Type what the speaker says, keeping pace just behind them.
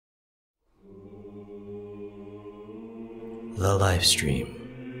The live stream.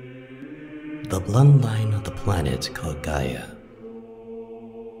 The bloodline of the planet called Gaia.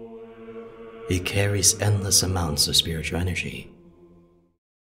 It carries endless amounts of spiritual energy,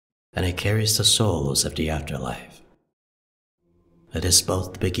 and it carries the souls of the afterlife. It is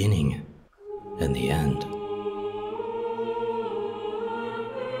both the beginning and the end.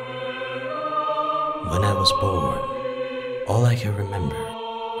 When I was born, all I could remember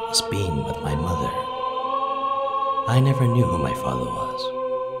was being with my mother. I never knew who my father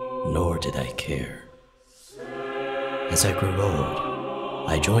was, nor did I care. As I grew old,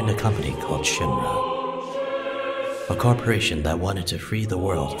 I joined a company called Shinra, a corporation that wanted to free the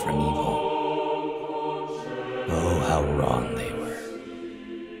world from evil. Oh, how wrong they were.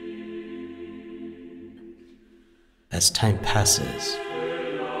 As time passes,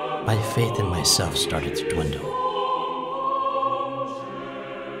 my faith in myself started to dwindle.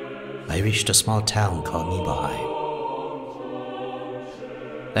 I reached a small town called Nibelheim.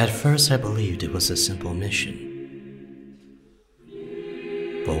 At first I believed it was a simple mission.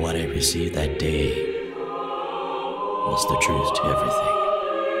 But what I received that day was the truth to everything.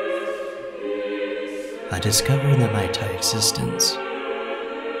 I discovered that my entire existence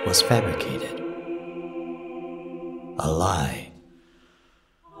was fabricated. A lie.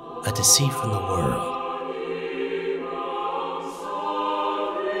 A deceit from the world.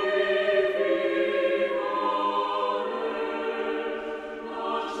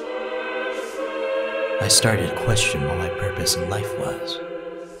 I started to question what my purpose in life was.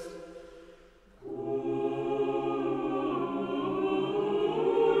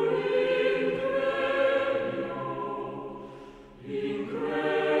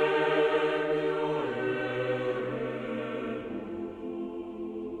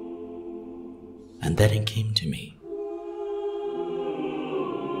 And then it came to me.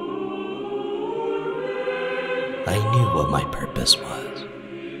 I knew what my purpose was.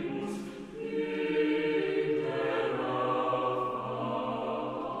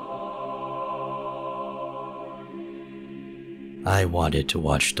 I wanted to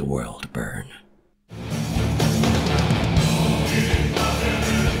watch the world burn.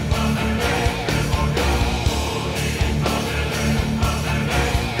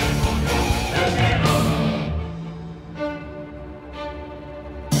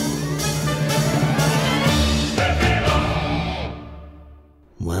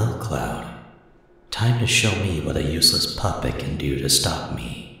 Well, Cloud, time to show me what a useless puppet can do to stop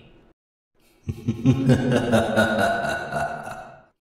me.